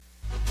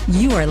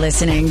You are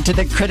listening to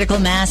the Critical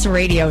Mass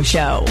Radio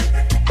Show,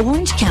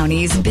 Orange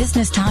County's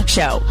business talk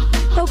show,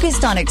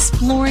 focused on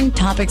exploring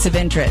topics of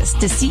interest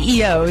to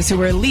CEOs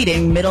who are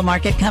leading middle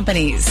market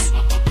companies.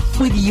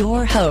 With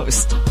your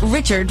host,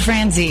 Richard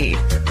Franzi.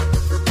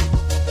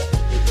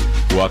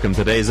 Welcome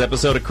to today's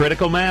episode of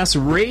Critical Mass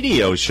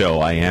Radio Show.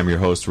 I am your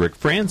host, Rick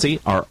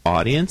Franzi. Our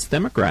audience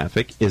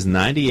demographic is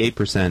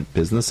 98%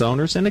 business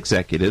owners and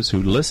executives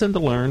who listen to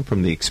learn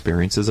from the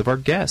experiences of our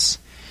guests.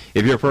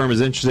 If your firm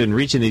is interested in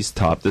reaching these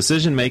top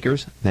decision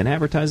makers, then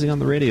advertising on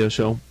the radio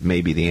show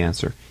may be the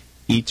answer.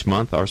 Each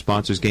month, our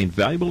sponsors gain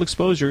valuable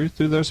exposure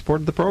through their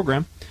support of the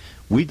program.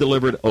 We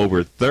delivered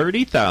over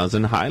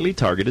 30,000 highly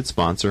targeted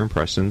sponsor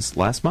impressions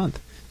last month.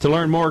 To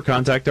learn more,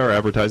 contact our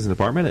advertising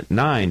department at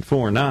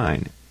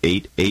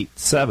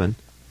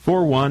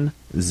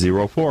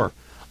 949-887-4104.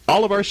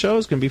 All of our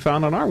shows can be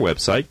found on our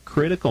website,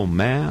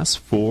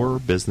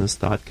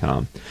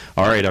 criticalmass4business.com.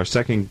 All right, our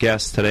second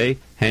guest today,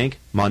 Hank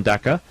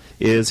Mondaka,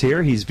 is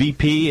here. He's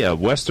VP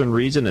of Western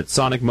Region at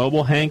Sonic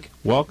Mobile. Hank,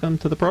 welcome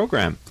to the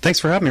program. Thanks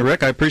for having me,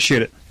 Rick. I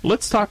appreciate it.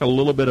 Let's talk a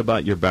little bit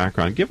about your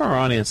background. Give our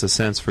audience a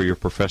sense for your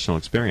professional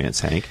experience,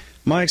 Hank.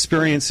 My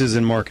experience is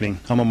in marketing.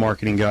 I'm a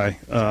marketing guy.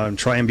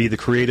 Try and be the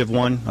creative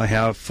one. I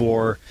have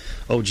for,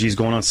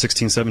 going on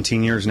 16,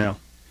 17 years now.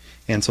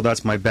 And so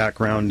that's my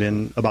background.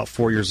 And about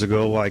 4 years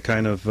ago, I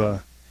kind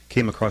of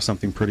came across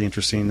something pretty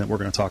interesting that we're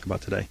going to talk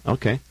about today.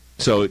 Okay.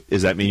 So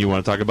does that mean you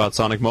want to talk about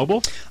Sonic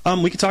Mobile?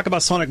 We can talk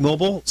about Sonic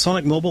Mobile.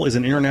 Sonic Mobile is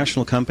an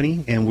international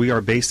company, and we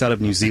are based out of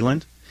New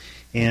Zealand.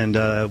 And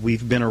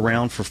we've been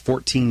around for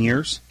 14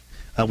 years.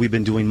 We've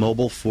been doing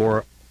mobile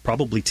for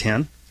probably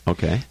 10.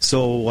 Okay.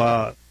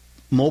 So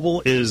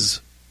mobile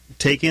is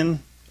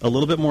taken a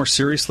little bit more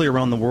seriously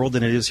around the world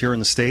than it is here in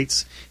the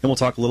States, and we'll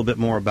talk a little bit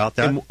more about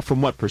that. And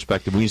from what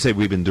perspective? When you say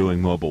we've been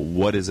doing mobile,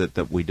 what is it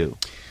that we do?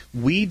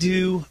 We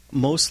do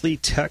mostly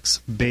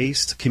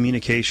text-based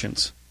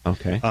communications.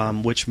 Okay.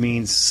 Which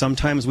means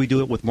sometimes we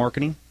do it with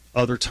marketing,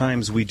 other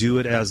times we do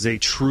it as a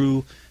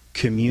true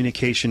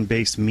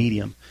communication-based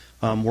medium,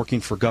 working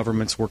for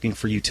governments, working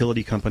for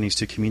utility companies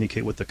to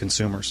communicate with the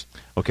consumers.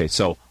 Okay,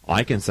 so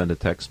I can send a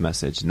text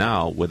message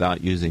now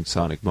without using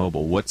Sonic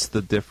Mobile. What's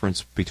the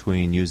difference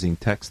between using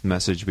text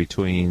message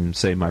between,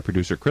 say, my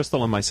producer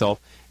Crystal and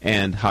myself,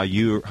 and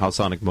how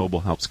Sonic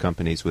Mobile helps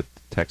companies with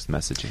text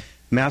messaging?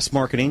 Mass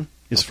marketing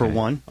is for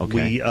one.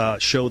 Okay. We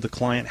show the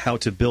client how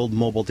to build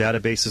mobile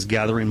databases,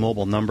 gathering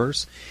mobile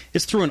numbers.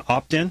 It's through an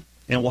opt-in,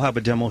 and we'll have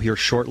a demo here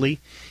shortly.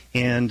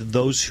 And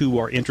those who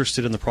are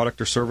interested in the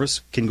product or service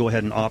can go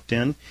ahead and opt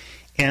in.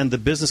 And the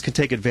business can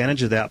take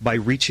advantage of that by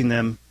reaching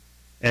them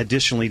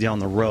additionally down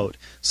the road.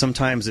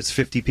 Sometimes it's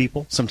 50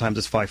 people. Sometimes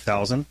it's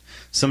 5,000.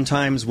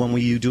 Sometimes when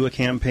you do a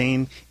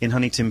campaign in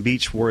Huntington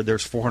Beach where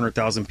there's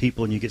 400,000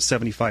 people and you get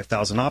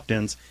 75,000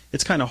 opt-ins,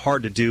 it's kind of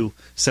hard to do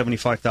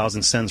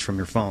 75,000 sends from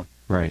your phone.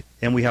 Right.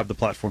 And we have the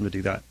platform to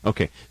do that.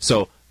 Okay.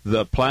 So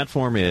the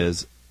platform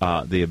is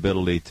the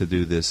ability to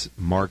do this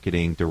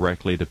marketing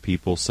directly to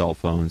people's cell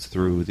phones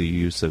through the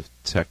use of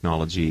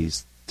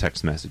technologies,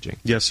 text messaging.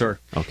 Yes, sir.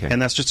 Okay.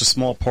 And that's just a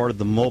small part of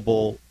the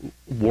mobile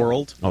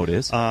world. Oh, it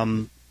is?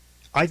 In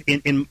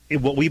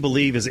what we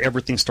believe is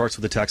everything starts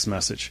with a text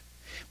message.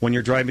 When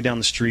you're driving down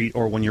the street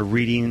or when you're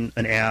reading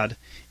an ad,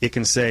 it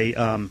can say,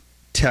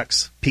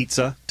 text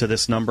pizza to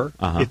this number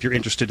if you're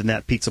interested in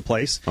that pizza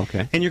place.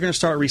 Okay. And you're going to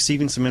start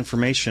receiving some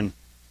information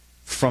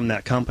from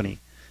that company.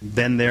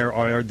 Then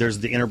there's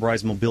the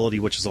enterprise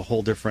mobility, which is a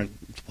whole different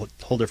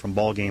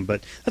ball game,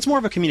 but that's more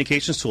of a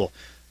communications tool.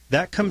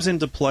 That comes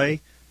into play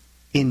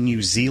in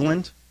New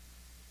Zealand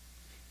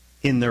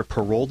in their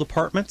parole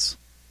departments.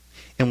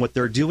 And what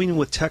they're doing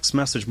with text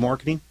message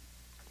marketing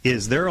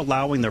is they're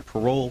allowing their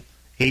parole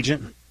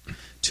agent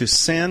to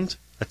send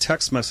a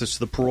text message to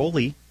the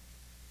parolee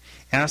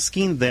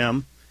asking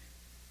them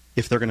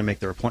if they're going to make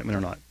their appointment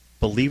or not.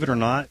 Believe it or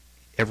not,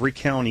 every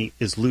county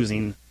is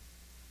losing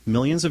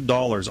millions of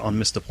dollars on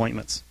missed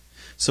appointments.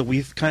 So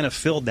we've kind of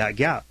filled that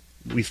gap.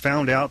 We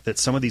found out that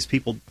some of these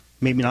people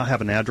maybe not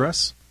have an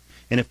address,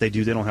 and if they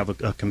do, they don't have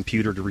a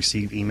computer to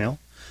receive email,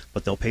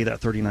 but they'll pay that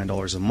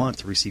 $39 a month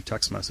to receive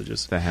text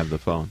messages. They have the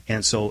phone.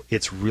 And so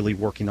it's really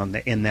working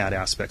in that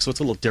aspect. So it's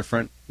a little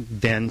different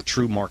than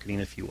true marketing,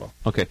 if you will.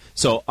 Okay.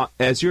 So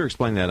as you're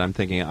explaining that, I'm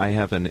thinking I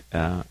have an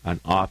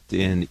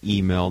opt-in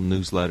email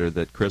newsletter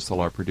that Crystal,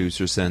 our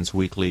producer, sends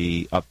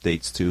weekly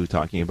updates to,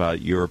 talking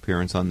about your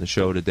appearance on the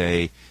show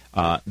today.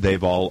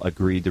 They've all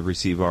agreed to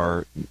receive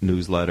our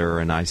newsletter,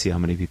 and I see how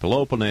many people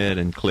open it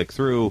and click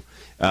through.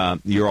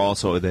 You're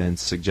also then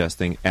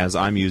suggesting, as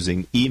I'm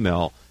using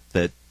email,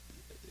 that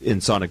in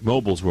Sonic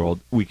Mobile's world,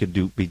 we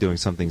could be doing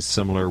something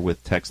similar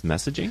with text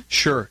messaging?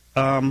 Sure.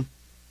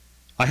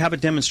 I have a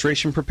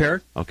demonstration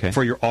prepared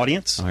for your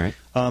audience. All right.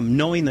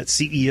 knowing that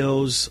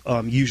CEOs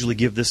usually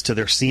give this to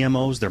their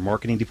CMOs, their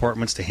marketing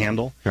departments to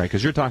handle. Right,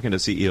 because you're talking to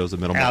CEOs of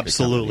middle market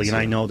Absolutely, companies, and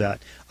I know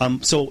that.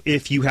 So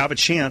if you have a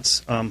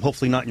chance,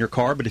 hopefully not in your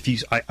car, but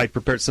if I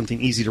prepared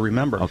something easy to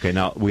remember. Okay,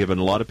 now we have a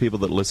lot of people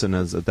that listen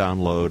as a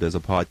download, as a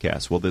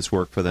podcast. Will this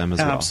work for them as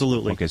well?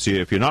 Absolutely. Okay, so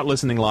if you're not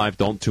listening live,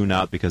 don't tune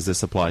out because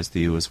this applies to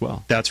you as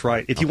well. That's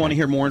right. If you want to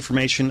hear more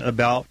information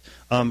about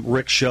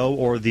Rick's show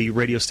or the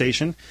radio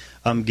station,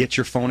 get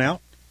your phone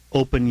out,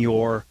 open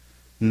your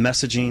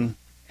messaging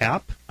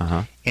app,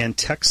 and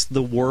text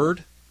the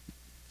word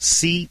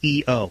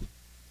CEO.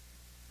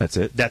 That's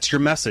it? That's your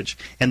message.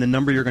 And the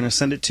number you're going to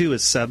send it to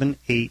is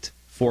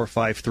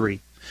 78453.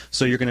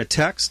 So you're going to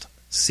text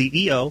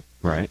CEO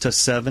to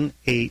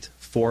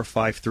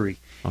 78453.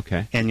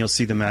 Okay. And you'll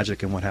see the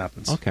magic in what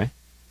happens. Okay.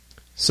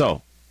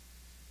 So,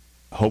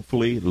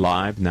 hopefully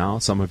live now.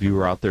 Some of you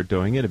are out there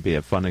doing it. It'd be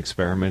a fun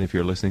experiment if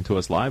you're listening to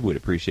us live. We'd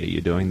appreciate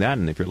you doing that.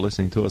 And if you're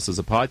listening to us as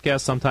a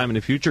podcast sometime in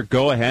the future,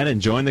 go ahead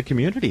and join the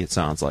community, it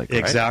sounds like, right?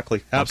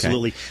 Exactly.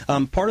 Absolutely.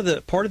 Okay. Part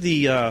of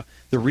the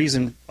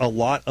reason a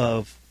lot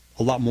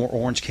more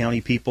Orange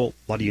County people,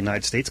 a lot of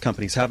United States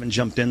companies haven't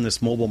jumped in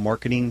this mobile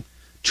marketing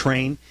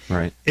train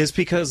is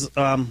because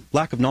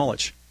lack of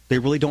knowledge. They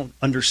really don't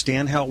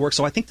understand how it works.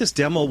 So I think this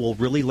demo will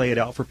really lay it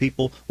out for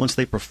people once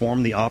they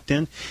perform the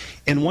opt-in.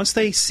 And once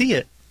they see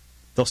it,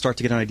 they'll start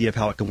to get an idea of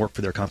how it can work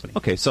for their company.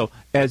 Okay, so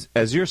as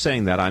you're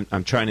saying that,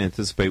 I'm trying to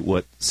anticipate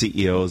what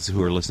CEOs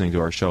who are listening to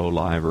our show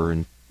live or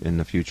in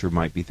the future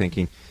might be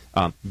thinking.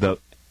 The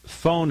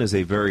phone is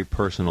a very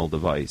personal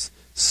device.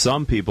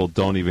 Some people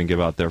don't even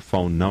give out their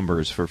phone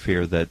numbers for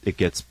fear that it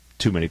gets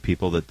too many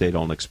people that they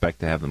don't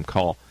expect to have them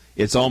call.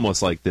 It's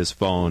almost like this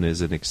phone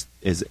is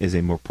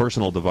a more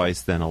personal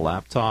device than a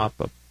laptop,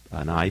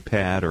 an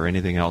iPad, or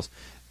anything else.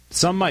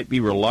 Some might be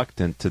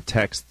reluctant to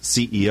text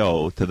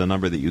CEO to the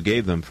number that you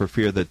gave them for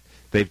fear that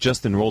they've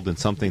just enrolled in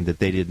something that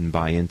they didn't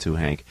buy into,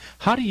 Hank.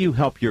 How do you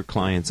help your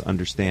clients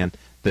understand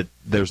that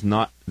there's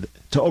not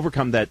to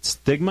overcome that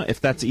stigma,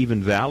 if that's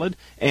even valid,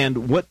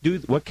 and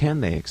what can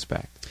they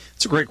expect?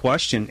 It's a great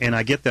question, and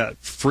I get that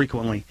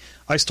frequently.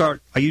 I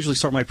usually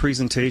start my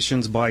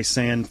presentations by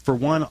saying, for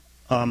one,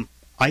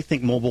 I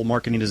think mobile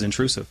marketing is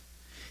intrusive.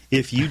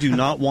 If you do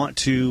not want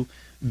to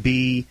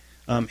be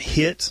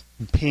hit,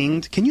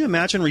 pinged, can you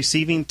imagine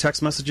receiving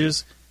text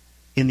messages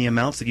in the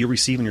amounts that you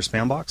receive in your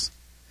spam box?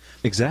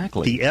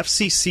 Exactly. The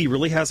FCC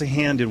really has a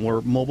hand in where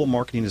mobile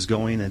marketing is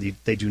going, and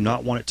they do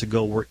not want it to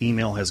go where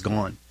email has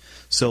gone.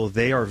 So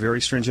they are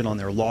very stringent on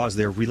their laws.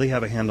 They really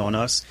have a hand on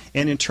us,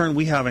 and in turn,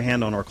 we have a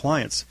hand on our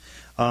clients.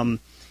 I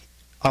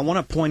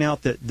want to point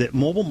out that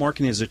mobile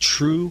marketing is a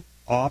true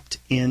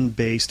opt-in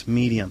based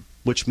medium,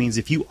 which means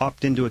if you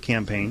opt into a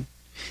campaign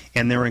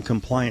and they're in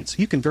compliance,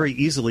 you can very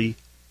easily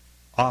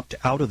opt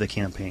out of the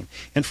campaign.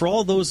 And for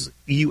all those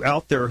you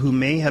out there who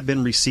may have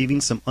been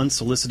receiving some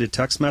unsolicited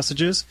text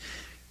messages,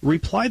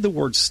 reply the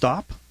word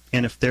stop,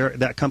 and if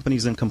that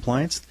company's in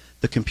compliance,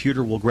 the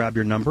computer will grab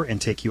your number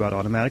and take you out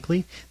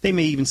automatically. They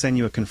may even send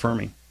you a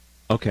confirming.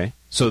 Okay.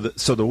 So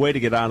the way to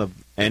get out of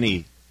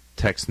any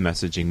text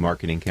messaging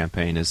marketing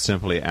campaign is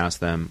simply ask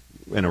them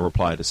in a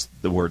reply to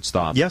the word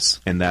stop. Yes.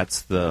 And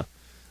that's the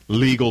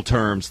legal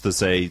terms to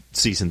say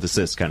cease and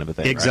desist kind of a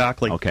thing.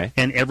 Exactly. Right? Okay.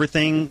 And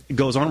everything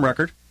goes on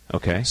record.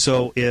 Okay.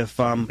 So if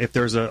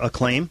there's a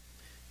claim,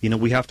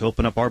 we have to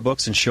open up our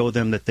books and show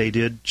them that they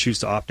did choose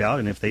to opt out,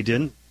 and if they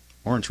didn't,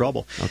 we're in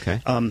trouble.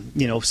 Okay.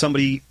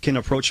 Somebody can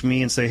approach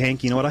me and say,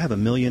 Hank, you know what, I have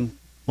 1 million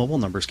mobile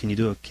numbers. Can you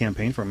do a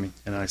campaign for me?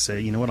 And I say,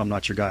 you know what, I'm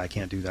not your guy. I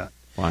can't do that.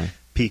 Why?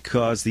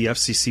 Because the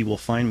FCC will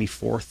fine me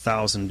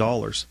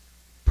 $4,000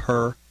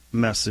 per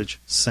message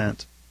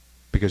sent.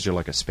 Because you're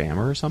like a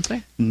spammer or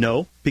something?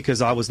 No,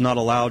 because I was not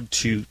allowed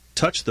to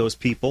touch those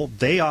people.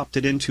 They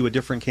opted into a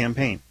different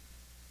campaign.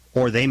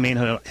 Or they may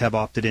not have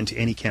opted into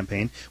any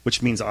campaign,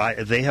 which means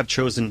they have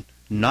chosen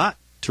not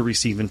to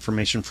receive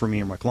information from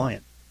me or my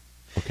client.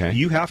 Okay.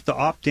 You have to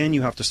opt in.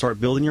 You have to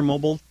start building your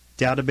mobile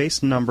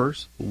database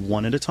numbers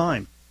one at a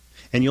time.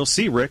 And you'll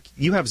see, Rick,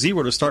 you have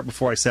 0 to start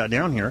before I sat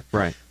down here.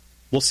 Right.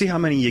 We'll see how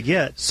many you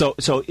get. So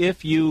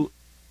if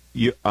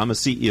I'm a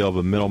CEO of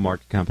a middle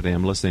market company.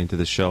 I'm listening to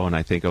the show, and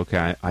I think,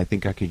 okay, I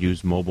think I could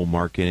use mobile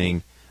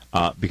marketing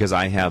because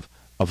I have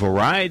a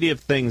variety of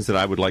things that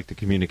I would like to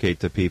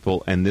communicate to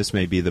people, and this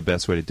may be the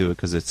best way to do it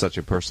because it's such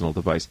a personal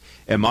device.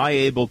 Am I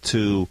able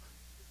to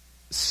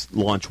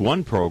launch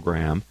one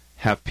program,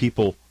 have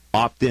people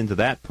opt into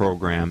that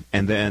program,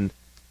 and then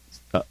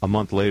a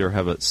month later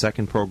have a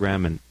second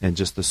program and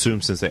just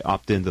assume since they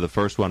opt into the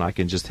first one, I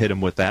can just hit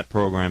them with that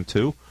program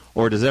too?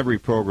 Or does every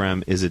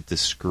program, is it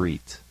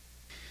discrete?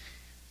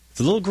 It's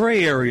a little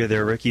gray area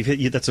there, Rick.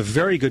 That's a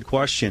very good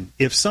question.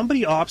 If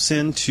somebody opts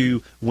in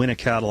to win a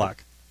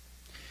Cadillac,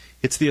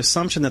 it's the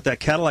assumption that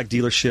Cadillac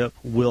dealership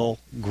will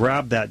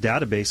grab that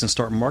database and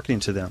start marketing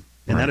to them.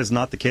 And That is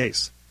not the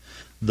case.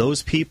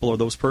 Those people or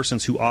those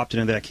persons who opted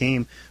into that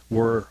game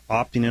were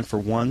opting in for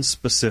one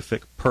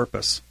specific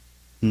purpose,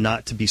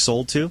 not to be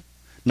sold to,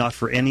 not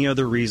for any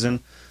other reason,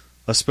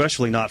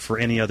 especially not for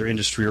any other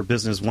industry or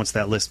business once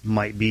that list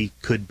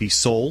could be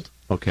sold.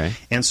 Okay.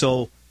 And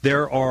so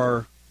there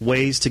are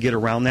ways to get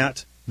around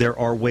that. There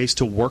are ways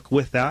to work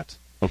with that.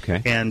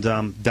 Okay. And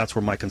that's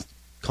where my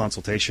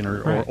consultation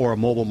or a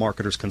mobile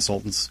marketer's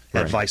consultant's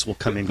advice will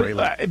come in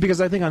greatly.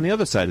 Because I think on the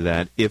other side of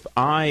that, if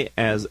I,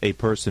 as a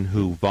person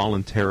who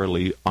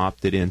voluntarily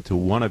opted into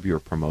one of your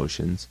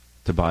promotions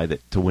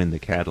to win the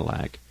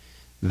Cadillac,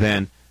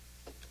 then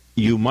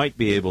you might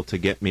be able to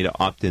get me to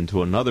opt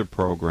into another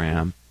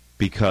program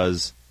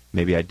because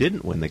maybe I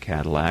didn't win the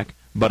Cadillac,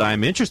 but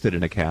I'm interested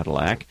in a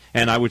Cadillac,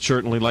 and I would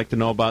certainly like to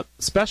know about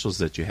specials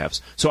that you have.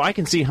 So I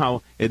can see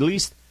how, at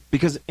least,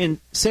 because in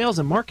sales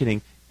and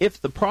marketing, if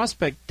the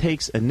prospect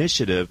takes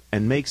initiative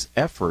and makes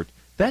effort,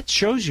 that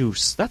shows you,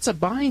 that's a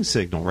buying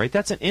signal, right?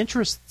 That's an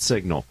interest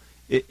signal.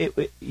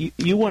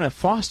 You want to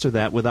foster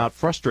that without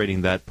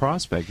frustrating that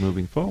prospect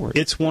moving forward.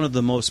 It's one of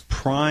the most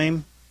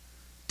prime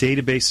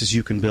databases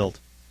you can build.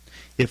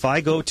 If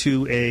I go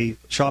to a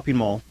shopping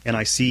mall and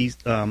I see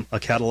a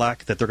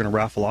Cadillac that they're going to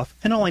raffle off,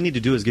 and all I need to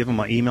do is give them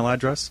my email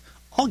address,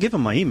 I'll give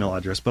them my email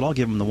address, but I'll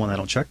give them the one I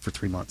don't check for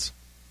 3 months.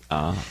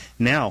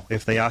 Now,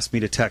 if they ask me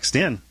to text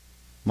in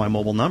my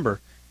mobile number,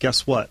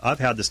 guess what? I've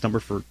had this number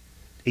for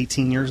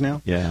 18 years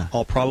now. Yeah.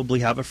 I'll probably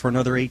have it for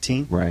another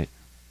 18. Right.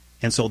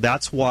 And so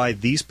that's why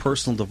these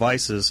personal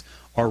devices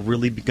are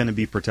really going to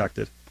be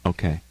protected.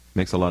 Okay.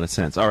 Makes a lot of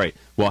sense. All right.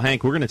 Well,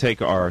 Hank, we're going to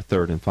take our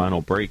third and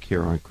final break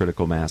here on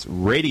Critical Mass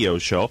Radio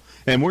Show,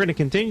 and we're going to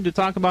continue to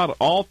talk about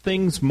all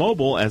things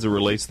mobile as it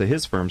relates to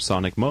his firm,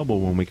 Sonic Mobile,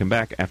 when we come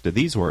back after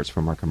these words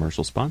from our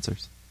commercial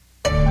sponsors.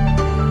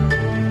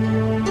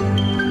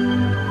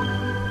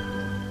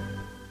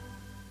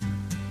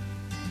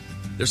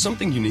 There's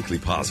something uniquely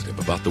positive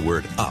about the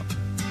word up.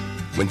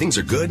 When things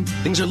are good,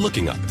 things are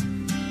looking up.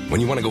 When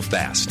you want to go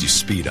fast, you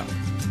speed up.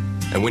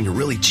 And when you're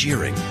really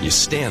cheering, you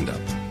stand up.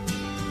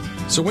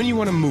 So when you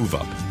want to move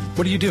up,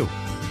 what do?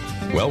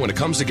 Well, when it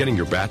comes to getting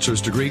your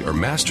bachelor's degree or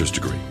master's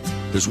degree,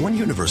 there's one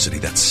university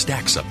that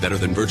stacks up better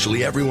than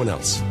virtually everyone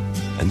else.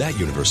 And that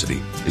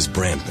university is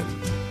Brandman.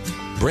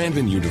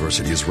 Brandman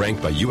University is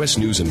ranked by U.S.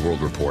 News &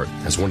 World Report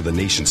as one of the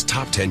nation's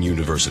top 10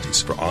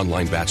 universities for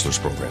online bachelor's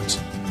programs.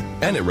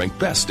 And it ranked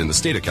best in the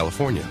state of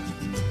California.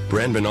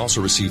 Brandman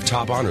also received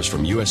top honors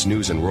from U.S.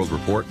 News & World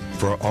Report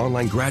for our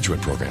online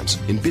graduate programs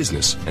in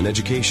business and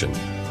education.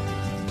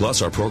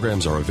 Plus, our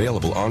programs are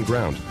available on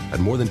ground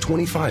at more than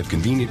 25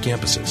 convenient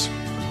campuses.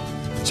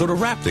 So to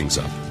wrap things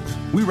up,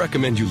 we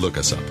recommend you look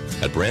us up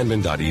at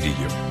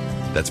brandman.edu.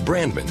 That's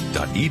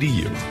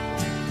brandman.edu.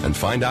 And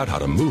find out how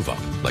to move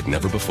up like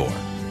never before.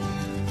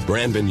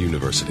 Brandman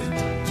University.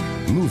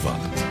 Move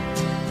up.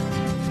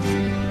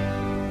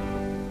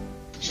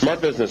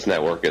 Smart Business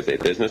Network is a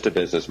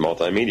business-to-business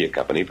multimedia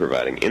company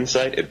providing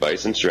insight,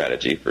 advice, and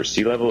strategy for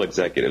C-level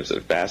executives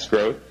of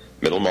fast-growth,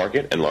 middle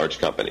market, and large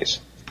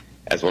companies.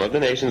 As one of the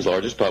nation's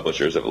largest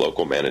publishers of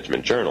local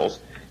management journals,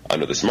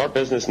 under the Smart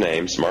Business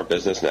name, Smart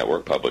Business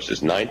Network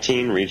publishes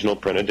 19 regional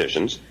print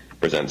editions,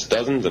 presents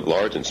dozens of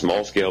large and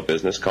small-scale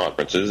business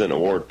conferences and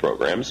award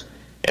programs,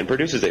 and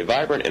produces a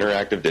vibrant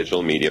interactive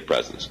digital media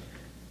presence.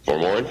 For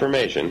more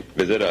information,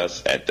 visit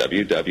us at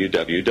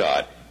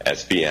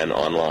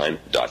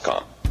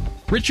www.sbnonline.com.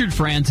 Richard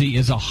Franzi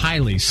is a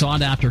highly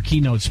sought-after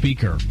keynote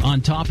speaker on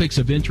topics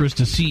of interest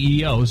to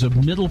CEOs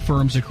of middle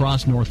firms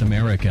across North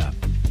America.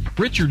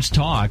 Richard's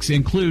talks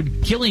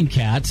include Killing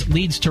Cats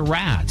Leads to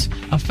Rats,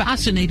 a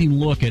fascinating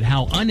look at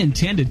how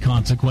unintended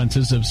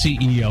consequences of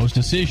CEOs'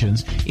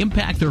 decisions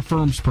impact their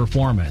firm's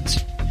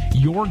performance.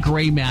 Your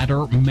Gray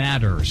Matter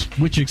Matters,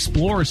 which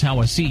explores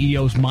how a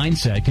CEO's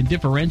mindset can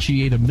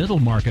differentiate a middle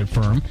market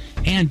firm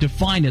and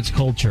define its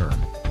culture.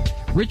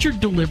 Richard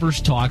delivers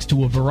talks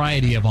to a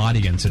variety of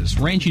audiences,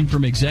 ranging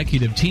from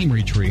executive team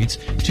retreats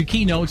to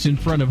keynotes in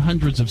front of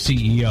hundreds of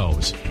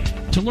CEOs.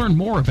 To learn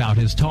more about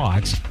his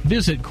talks,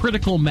 visit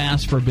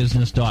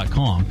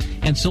criticalmassforbusiness.com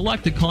and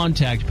select the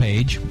contact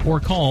page or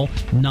call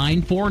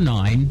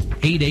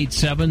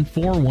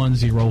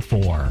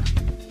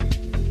 949-887-4104.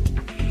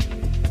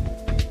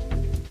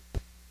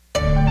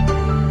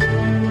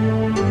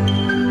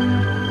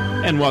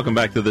 And welcome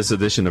back to this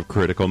edition of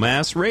Critical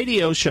Mass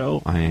Radio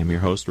Show. I am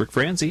your host, Rick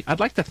Franzi. I'd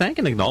like to thank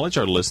and acknowledge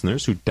our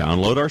listeners who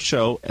download our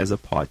show as a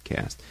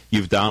podcast.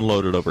 You've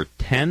downloaded over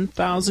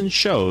 10,000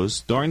 shows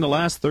during the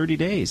last 30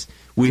 days.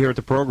 We here at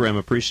the program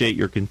appreciate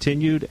your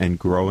continued and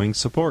growing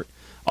support.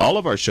 All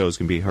of our shows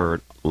can be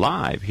heard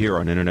live here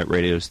on internet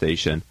radio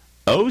station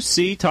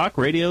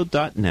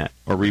octalkradio.net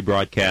or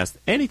rebroadcast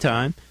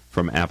anytime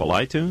from Apple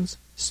iTunes,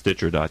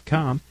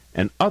 Stitcher.com,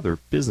 and other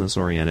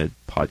business-oriented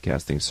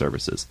podcasting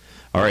services.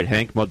 All right,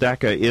 Hank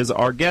Modaka is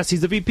our guest.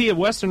 He's the VP of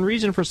Western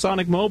Region for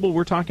Sonic Mobile.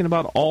 We're talking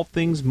about all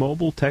things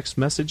mobile. Text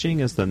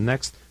messaging as the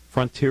next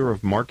frontier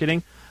of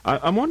marketing.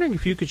 I'm wondering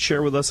if you could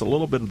share with us a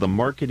little bit of the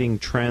marketing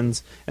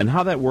trends and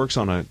how that works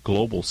on a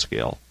global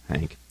scale,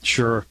 Hank.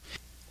 Sure.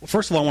 Well,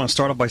 first of all, I want to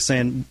start off by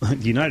saying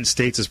the United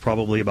States is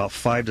probably about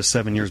 5 to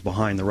 7 years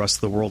behind the rest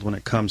of the world when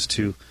it comes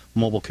to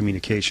mobile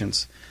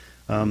communications.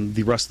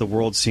 The rest of the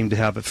world seemed to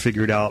have it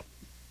figured out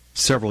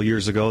several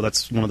years ago.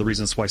 That's one of the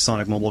reasons why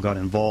Sonic Mobile got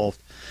involved.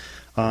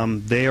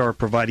 They are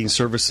providing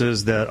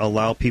services that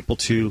allow people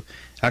to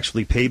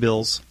actually pay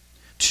bills,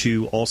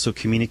 to also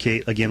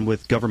communicate, again,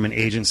 with government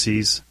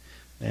agencies,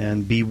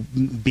 and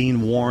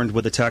being warned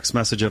with a text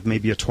message of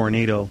maybe a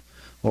tornado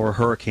or a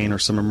hurricane or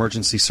some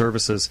emergency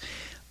services.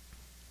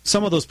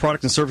 Some of those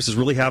products and services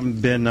really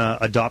haven't been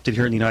adopted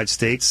here in the United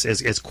States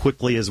as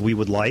quickly as we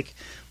would like,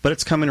 but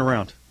it's coming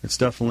around. It's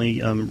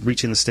definitely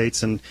reaching the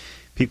States, and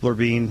people are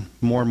being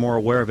more and more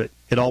aware of it.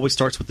 It always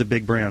starts with the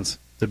big brands.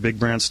 The big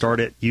brands start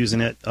it,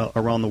 using it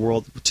around the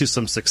world to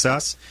some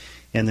success,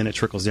 and then it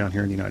trickles down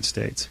here in the United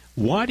States.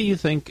 Why do you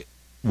think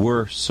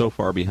we're so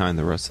far behind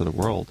the rest of the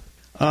world?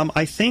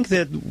 I think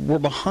that we're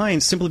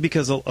behind simply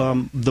because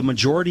the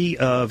majority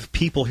of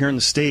people here in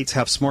the States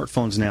have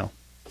smartphones now.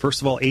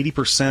 First of all,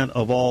 80%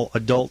 of all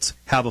adults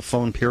have a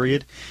phone,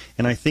 period.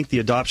 And I think the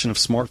adoption of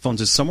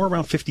smartphones is somewhere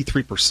around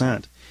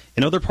 53%.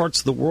 In other parts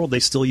of the world, they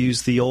still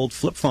use the old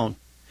flip phone,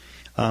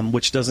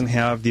 which doesn't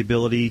have the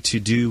ability to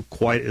do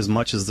quite as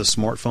much as the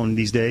smartphone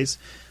these days.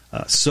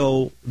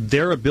 So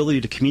their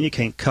ability to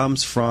communicate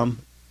comes from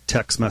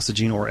text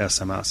messaging or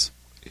SMS.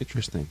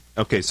 Interesting.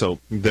 Okay, so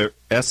the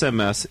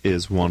SMS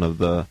is one of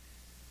the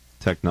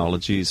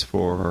technologies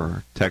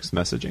for text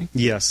messaging?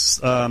 Yes.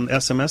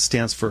 SMS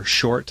stands for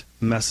Short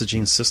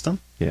Messaging System.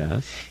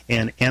 Yes.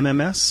 And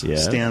MMS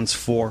stands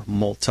for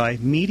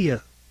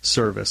Multimedia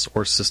Service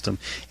or System.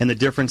 And the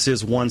difference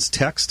is one's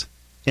text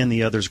and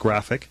the other's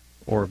graphic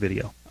or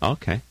video.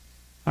 Okay.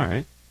 All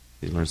right.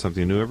 You learn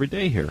something new every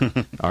day here.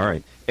 All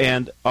right.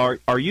 And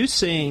are you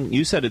saying,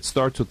 you said it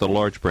starts with the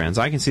large brands.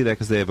 I can see that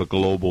because they have a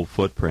global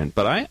footprint.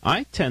 But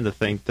I tend to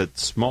think that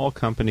small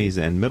companies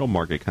and middle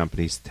market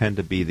companies tend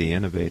to be the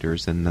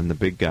innovators, and then the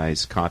big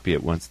guys copy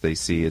it once they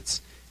see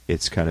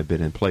it's kind of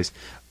been in place.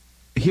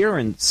 Here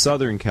in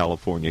Southern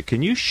California,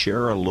 can you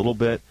share a little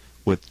bit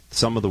with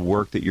some of the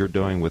work that you're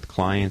doing with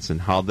clients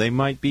and how they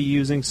might be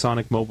using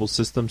Sonic Mobile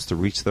Systems to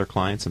reach their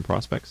clients and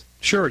prospects?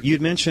 Sure.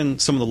 You'd mentioned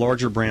some of the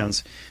larger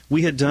brands.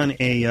 We had done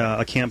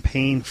a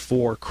campaign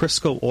for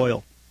Crisco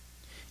Oil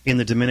in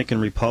the Dominican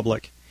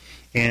Republic.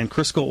 And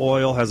Crisco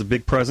Oil has a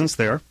big presence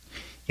there.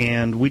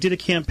 And we did a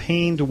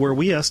campaign to where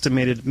we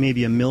estimated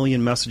maybe 1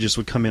 million messages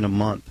would come in a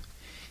month.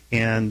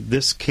 And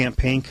this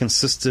campaign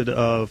consisted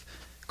of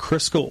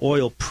Crisco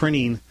Oil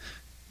printing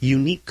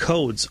unique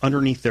codes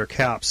underneath their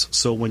caps.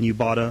 So when you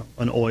bought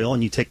an oil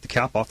and you take the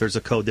cap off, there's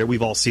a code there.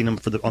 We've all seen them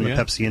on the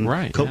Pepsi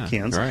and Coke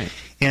cans. Right.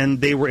 And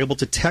they were able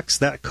to text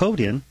that code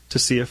in to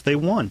see if they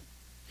won.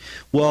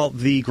 Well,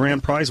 the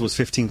grand prize was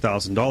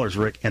 $15,000,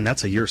 Rick, and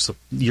that's a year's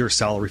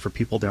salary for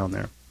people down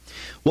there.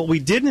 What we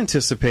didn't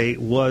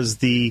anticipate was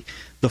the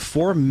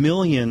 4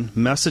 million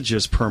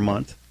messages per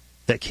month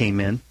that came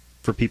in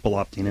for people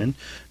opting in,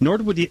 nor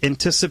did we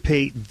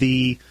anticipate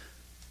the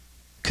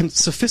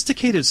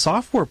sophisticated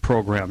software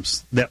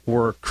programs that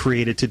were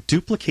created to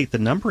duplicate the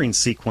numbering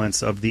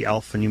sequence of the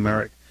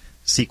alphanumeric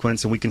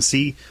sequence, and we can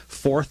see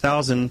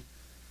 4,000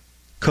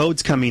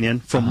 codes coming in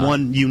from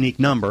one unique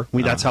number.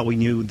 That's how we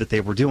knew that they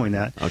were doing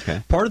that.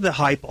 Okay. Part of the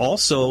hype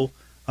also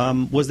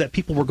was that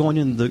people were going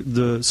in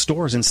the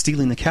stores and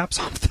stealing the caps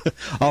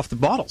off the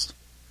bottles.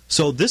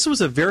 So this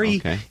was a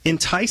very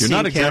enticing campaign. You're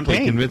not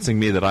exactly convincing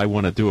me that I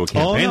want to do a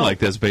campaign like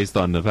this based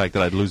on the fact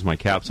that I'd lose my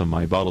caps on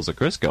my bottles of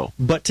Crisco.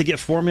 But to get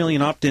 4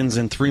 million opt-ins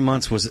in 3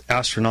 months was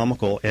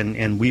astronomical,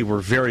 and we were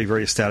very,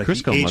 very ecstatic.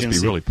 Crisco must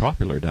be really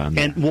popular down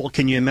there. And, well,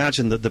 can you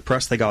imagine the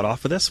press they got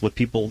off of this with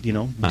people,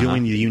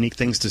 doing the unique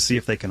things to see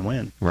if they can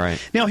win?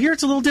 Right. Now, here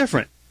it's a little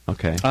different.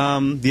 Okay.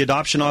 The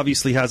adoption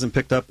obviously hasn't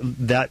picked up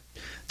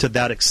to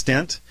that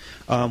extent.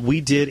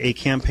 We did a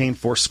campaign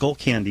for Skull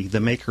Candy, the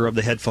maker of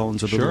the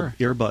headphones or the little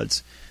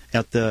earbuds,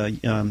 at the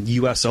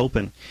U.S.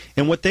 Open.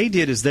 And what they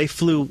did is they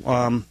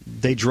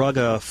drug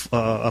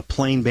a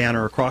plain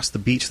banner across the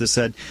beach that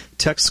said,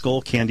 "Text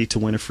Skull Candy to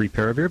win a free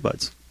pair of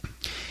earbuds."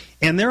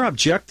 And their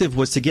objective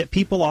was to get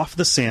people off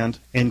the sand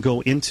and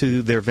go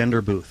into their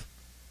vendor booth.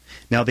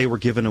 Now, they were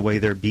giving away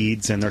their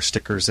beads and their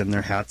stickers and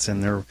their hats,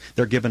 and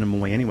they're giving them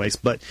away anyways.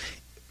 But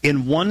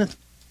in one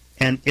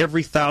and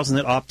every 1,000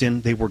 that opt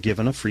in, they were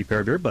given a free pair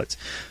of earbuds.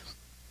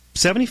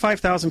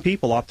 75,000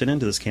 people opted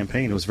into this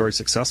campaign. It was very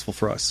successful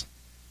for us.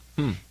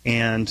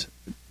 And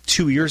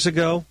 2 years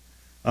ago,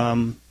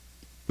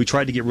 we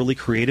tried to get really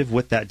creative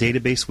with that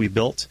database we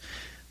built.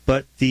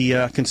 But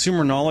the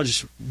consumer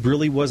knowledge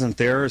really wasn't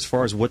there as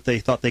far as what they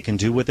thought they can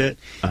do with it.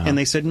 And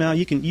they said, no,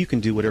 you can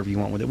do whatever you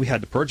want with it. We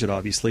had to purge it,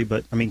 obviously.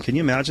 But, I mean, can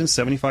you imagine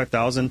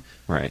 75,000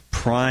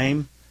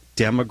 prime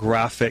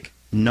demographic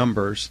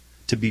numbers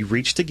to be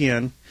reached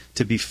again,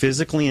 to be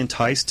physically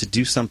enticed to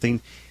do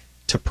something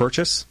to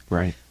purchase?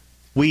 Right.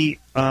 We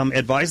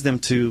advised them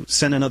to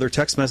send another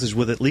text message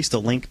with at least a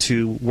link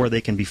to where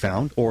they can be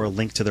found or a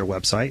link to their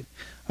website.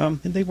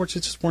 And they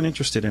just weren't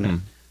interested in it.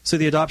 So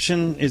the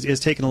adoption is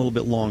taking a little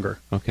bit longer.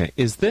 Okay.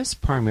 Is this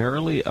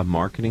primarily a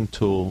marketing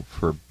tool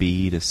for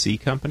B2C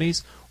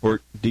companies,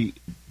 or do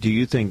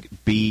you think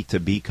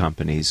B2B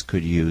companies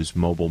could use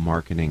mobile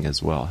marketing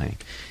as well,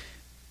 Hank?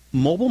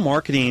 Mobile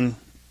marketing,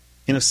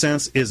 in a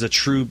sense, is a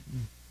true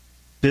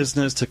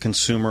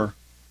business-to-consumer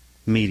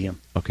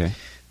medium. Okay.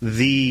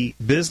 The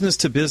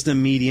business-to-business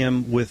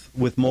medium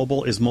with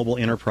mobile is mobile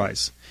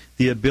enterprise.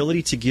 The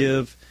ability to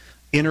give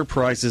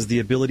enterprises the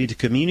ability to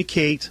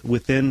communicate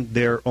within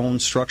their own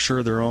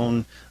structure, their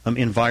own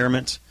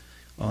environment,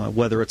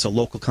 whether it's a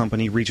local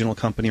company, regional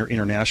company, or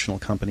international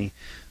company,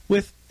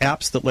 with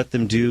apps that let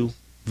them do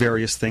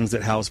various things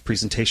that house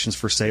presentations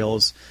for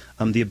sales,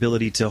 the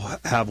ability to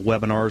have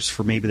webinars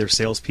for maybe their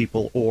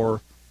salespeople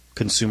or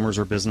consumers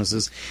or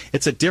businesses.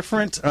 It's a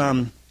different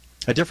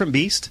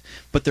beast,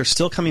 but they're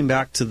still coming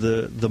back to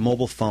the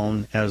mobile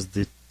phone as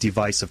the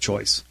device of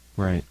choice.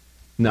 Right.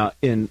 Now,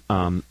 in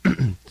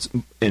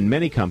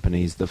many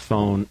companies, the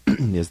phone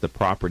is the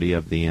property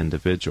of the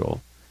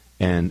individual,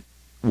 and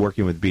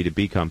working with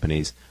B2B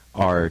companies,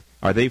 are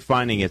they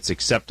finding it's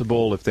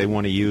acceptable if they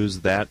want to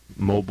use that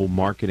mobile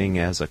marketing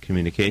as a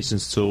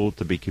communications tool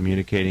to be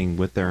communicating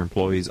with their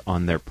employees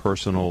on their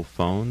personal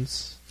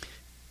phones?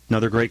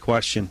 Another great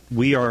question.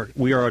 We are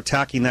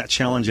attacking that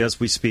challenge as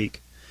we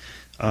speak.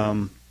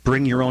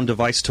 Bring your own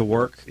device to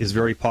work is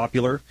very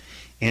popular,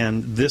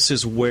 and this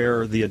is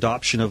where the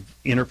adoption of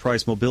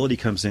enterprise mobility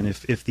comes in.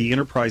 If the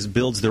enterprise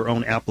builds their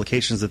own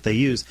applications that they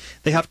use,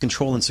 they have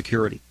control and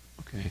security.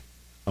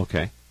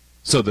 Okay.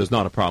 So there's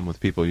not a problem with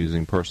people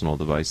using personal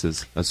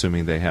devices,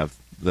 assuming they have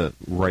the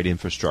right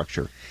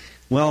infrastructure.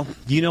 Well,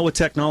 you know with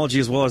technology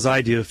as well as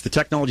I do, if the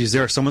technology is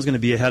there, someone's going to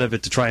be ahead of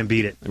it to try and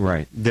beat it.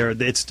 Right.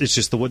 It's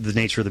just the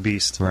nature of the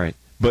beast. Right.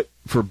 But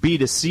for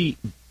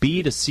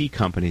B2C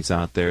companies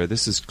out there,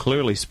 this is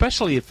clearly,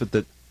 especially if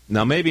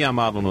now maybe I'm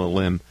out on a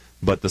limb,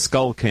 but the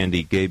Skull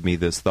Candy gave me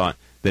this thought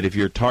that if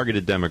your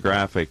targeted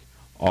demographic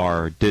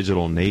are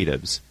digital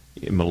natives,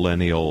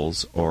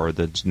 millennials or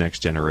the next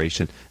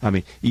generation, I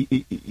mean,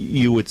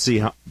 you would see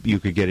how you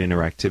could get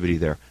interactivity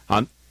there.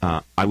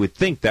 I would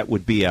think that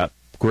would be a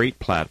great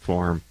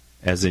platform,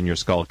 as in your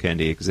Skull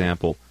Candy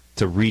example,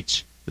 to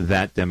reach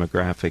that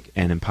demographic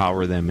and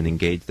empower them and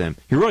engage them.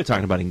 You're really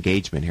talking about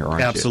engagement here,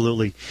 aren't you?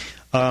 Absolutely.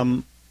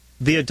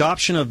 The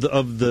adoption of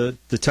the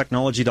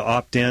technology to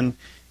opt in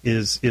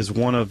is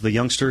one of the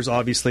youngsters.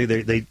 Obviously,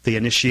 they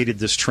initiated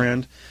this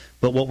trend,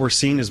 but what we're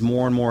seeing is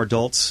more and more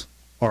adults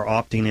are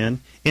opting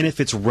in, and if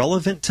it's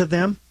relevant to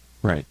them,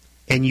 right,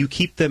 and you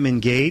keep them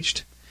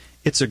engaged,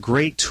 it's a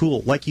great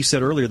tool. Like you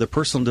said earlier, the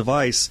personal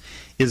device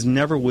is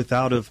never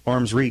without of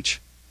arm's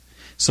reach.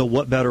 So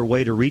what better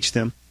way to reach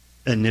them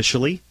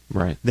initially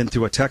than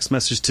through a text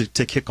message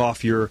to kick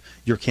off your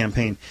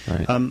campaign?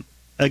 Right.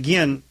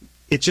 Again,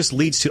 it just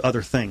leads to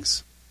other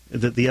things.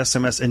 The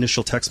SMS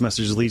initial text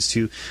message leads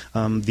to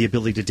the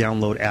ability to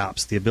download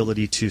apps, the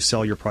ability to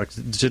sell your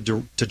product,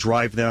 to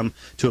drive them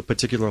to a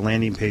particular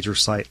landing page or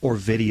site or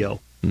video.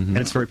 And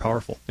it's very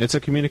powerful. It's a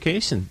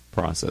communication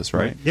process,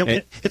 right?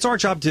 Yeah, it's our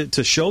job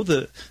to show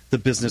the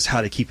business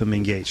how to keep them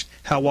engaged,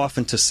 how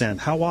often to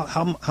send,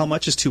 how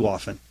much is too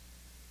often,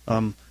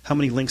 how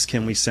many links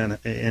can we send,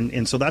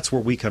 and so that's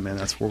where we come in.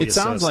 That's where we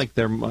assess.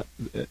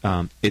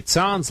 It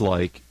sounds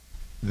like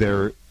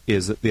there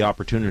is the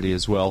opportunity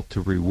as well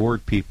to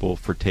reward people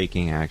for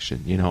taking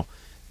action. You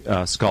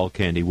know, Skull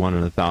Candy, 1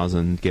 in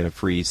 1,000, get a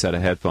free set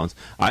of headphones.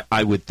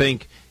 I would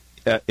think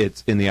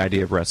it's in the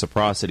idea of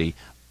reciprocity.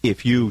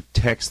 If you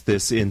text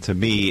this into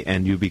me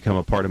and you become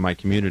a part of my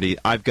community,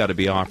 I've got to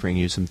be offering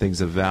you some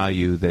things of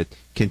value that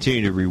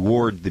continue to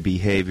reward the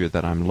behavior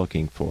that I'm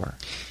looking for.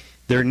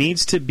 There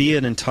needs to be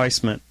an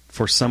enticement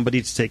for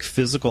somebody to take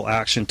physical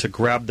action to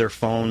grab their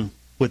phone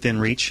within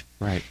reach,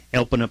 right,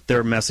 open up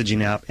their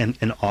messaging app, and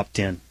opt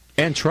in.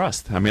 And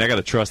trust. I mean, I got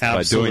to trust that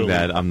by doing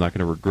that, I'm not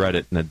going to regret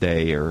it in a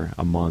day or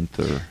a month.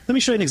 Or let me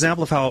show you an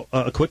example of how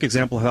a quick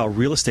example of how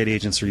real estate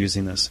agents are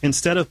using this.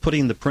 Instead of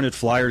putting the printed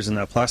flyers in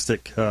that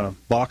plastic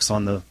box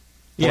on the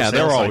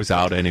they're always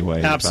out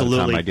anyway. Absolutely.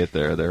 By the time I get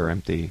there, they're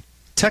empty.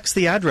 Text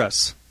the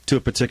address to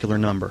a particular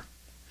number.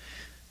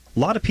 A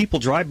lot of people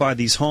drive by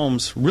these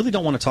homes, really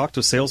don't want to talk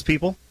to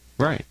salespeople.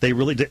 Right. They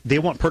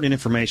want pertinent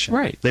information.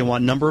 Right. They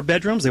want number of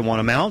bedrooms, they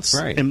want amounts,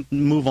 and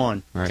move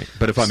on. Right.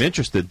 But if I'm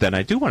interested, then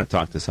I do want to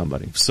talk to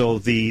somebody. So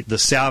the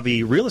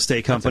savvy real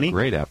estate company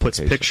puts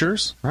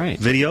pictures,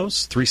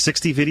 videos,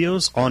 360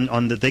 videos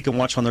on that they can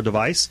watch on their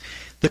device.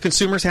 The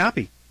consumer's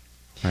happy.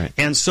 Right.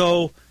 And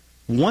so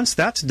once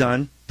that's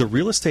done, the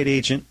real estate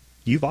agent,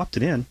 you've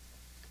opted in,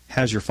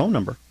 has your phone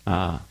number.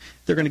 They're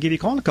going to give you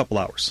a call in a couple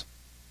hours.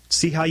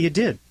 See how you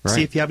did. Right.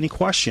 See if you have any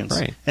questions.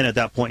 Right. And at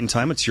that point in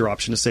time, it's your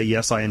option to say,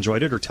 yes, I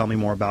enjoyed it, or tell me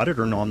more about it,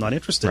 or no, I'm not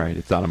interested. Right.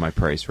 It's out of my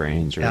price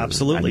range. Or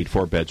Absolutely. I need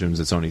 4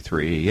 bedrooms. It's only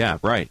 3. Yeah,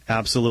 right.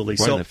 Absolutely.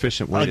 What an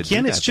efficient way to do that.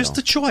 Again, it's just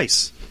a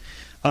choice.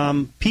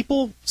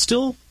 People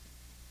still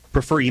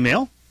prefer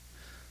email.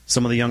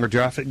 Some of the younger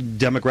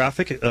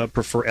demographic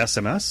prefer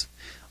SMS.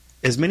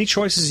 As many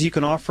choices as you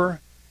can offer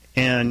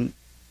and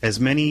as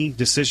many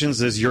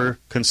decisions as your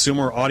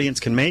consumer audience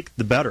can make,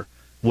 the better.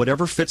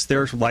 Whatever fits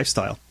their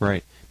lifestyle.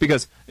 Right.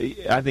 Because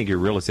I think your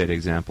real estate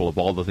example of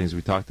all the things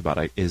we talked about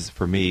is,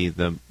 for me,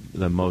 the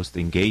most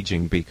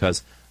engaging,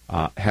 because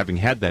having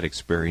had that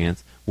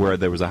experience where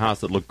there was a house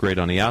that looked great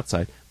on the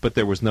outside, but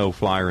there was no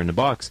flyer in the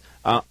box,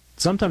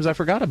 sometimes I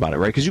forgot about it,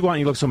 right? Because you go out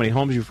and you look at so many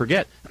homes, you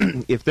forget.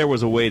 If there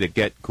was a way to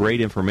get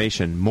great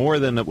information, more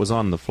than it was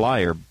on the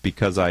flyer,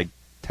 because I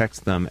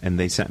text them and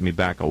they sent me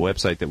back a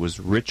website that was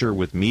richer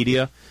with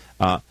media,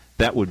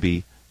 that would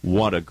be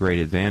what a great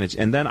advantage.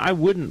 And then I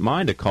wouldn't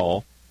mind a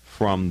call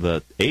from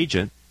the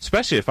agent,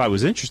 especially if I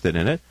was interested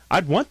in it.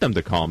 I'd want them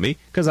to call me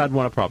because I'd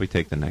want to probably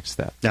take the next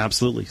step.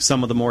 Absolutely.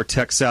 Some of the more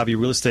tech-savvy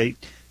real estate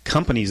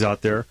companies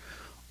out there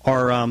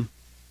are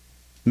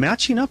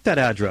matching up that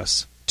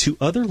address to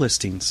other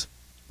listings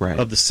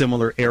of the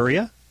similar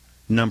area,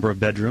 number of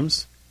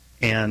bedrooms,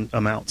 and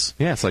amounts.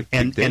 Yeah, it's like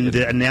and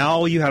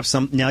now you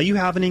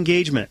have an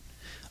engagement.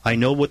 I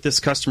know what this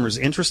customer is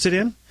interested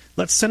in.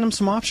 Let's send them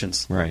some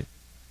options. Right.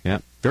 Yeah.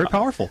 Very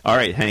powerful. All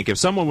right, Hank, if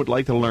someone would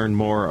like to learn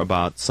more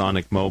about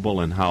Sonic Mobile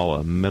and how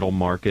a middle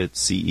market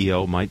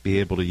CEO might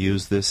be able to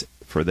use this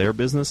for their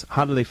business,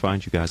 how do they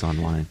find you guys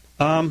online?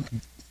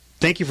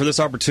 Thank you for this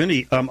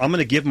opportunity. I'm going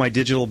to give my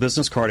digital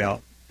business card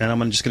out, and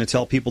I'm just going to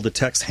tell people to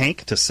text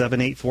Hank to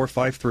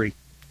 78453.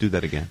 Do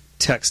that again.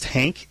 Text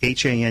Hank,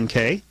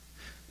 H-A-N-K,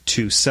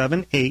 to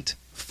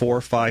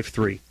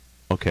 78453.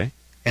 Okay.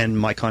 And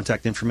my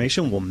contact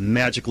information will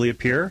magically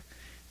appear,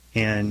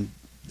 and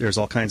there's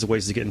all kinds of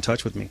ways to get in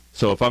touch with me.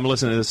 So if I'm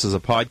listening to this as a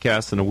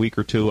podcast in a week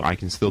or two, I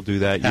can still do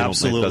that?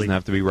 Absolutely. It doesn't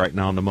have to be right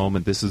now in the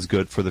moment. This is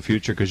good for the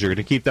future because you're going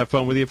to keep that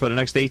phone with you for the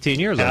next 18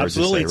 years.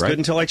 Absolutely. It's right? good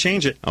until I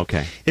change it.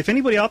 Okay. If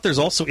anybody out there is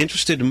also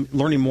interested in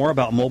learning more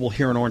about mobile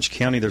here in Orange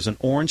County, there's an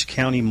Orange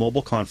County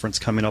Mobile Conference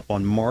coming up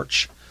on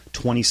March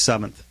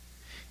 27th.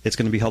 It's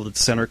going to be held at the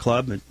Center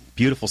Club, a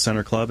beautiful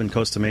Center Club in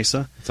Costa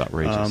Mesa. It's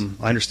outrageous.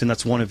 I understand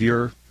that's one of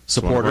your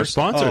supporters.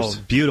 One of our sponsors.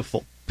 Oh,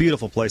 beautiful.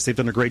 Beautiful place. They've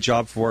done a great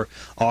job for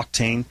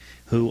Octane,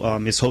 who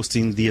is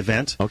hosting the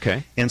event.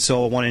 Okay. And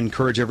so I want to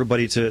encourage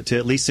everybody to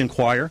at least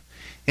inquire.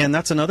 And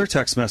that's another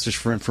text message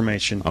for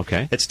information.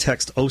 Okay. It's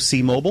text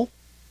OC Mobile,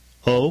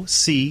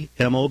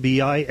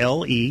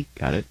 OCMOBILE.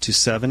 Got it. To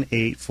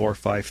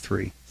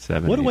 78453.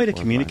 What a way to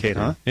communicate,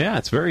 huh? Yeah,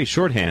 it's very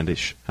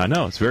shorthandish. I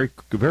know. It's very,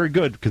 very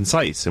good,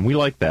 concise, and we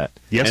like that.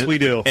 Yes, we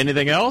do.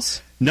 Anything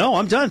else? No,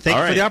 I'm done. Thank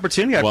you for the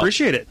opportunity. I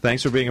appreciate it.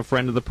 Thanks for being a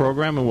friend of the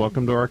program, and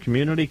welcome to our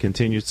community.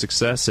 Continued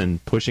success in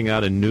pushing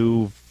out a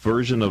new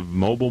version of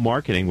mobile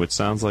marketing, which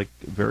sounds like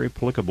very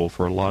applicable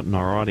for a lot in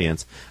our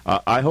audience.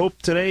 I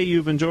hope today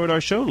you've enjoyed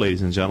our show,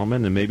 ladies and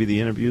gentlemen, and maybe the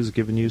interview has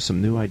given you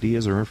some new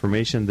ideas or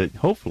information that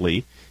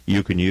hopefully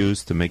you can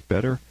use to make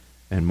better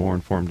and more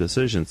informed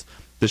decisions.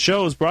 The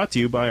show is brought to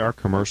you by our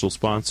commercial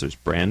sponsors,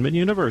 Brandman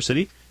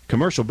University,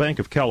 Commercial Bank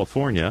of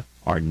California,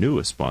 our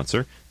newest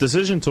sponsor,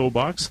 Decision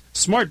Toolbox,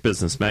 Smart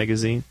Business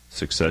Magazine,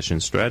 Succession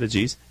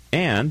Strategies,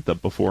 and the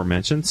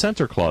before-mentioned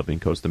Center Club in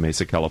Costa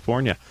Mesa,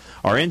 California.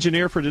 Our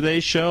engineer for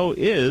today's show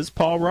is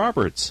Paul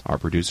Roberts. Our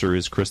producer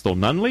is Crystal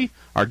Nunley.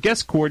 Our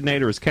guest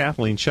coordinator is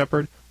Kathleen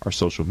Shepard. Our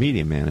social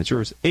media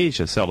manager is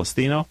Asia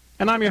Celestino.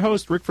 And I'm your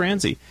host, Rick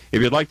Franzi.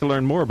 If you'd like to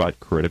learn more about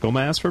Critical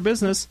Mass for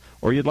Business,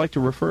 or you'd like to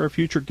refer a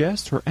future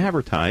guest or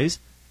advertise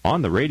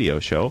on the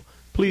radio show,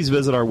 please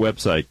visit our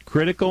website,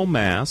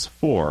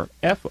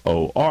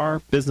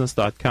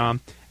 criticalmass4business.com.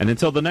 And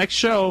until the next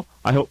show,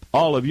 I hope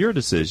all of your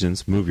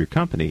decisions move your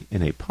company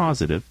in a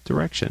positive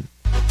direction.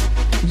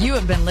 You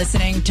have been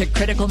listening to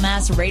Critical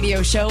Mass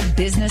Radio Show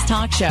Business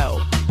Talk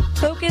Show,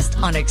 focused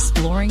on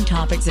exploring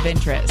topics of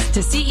interest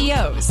to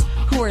CEOs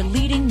who are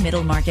leading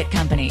middle market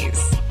companies.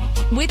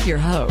 With your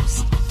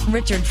host,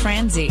 Richard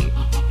Franzi.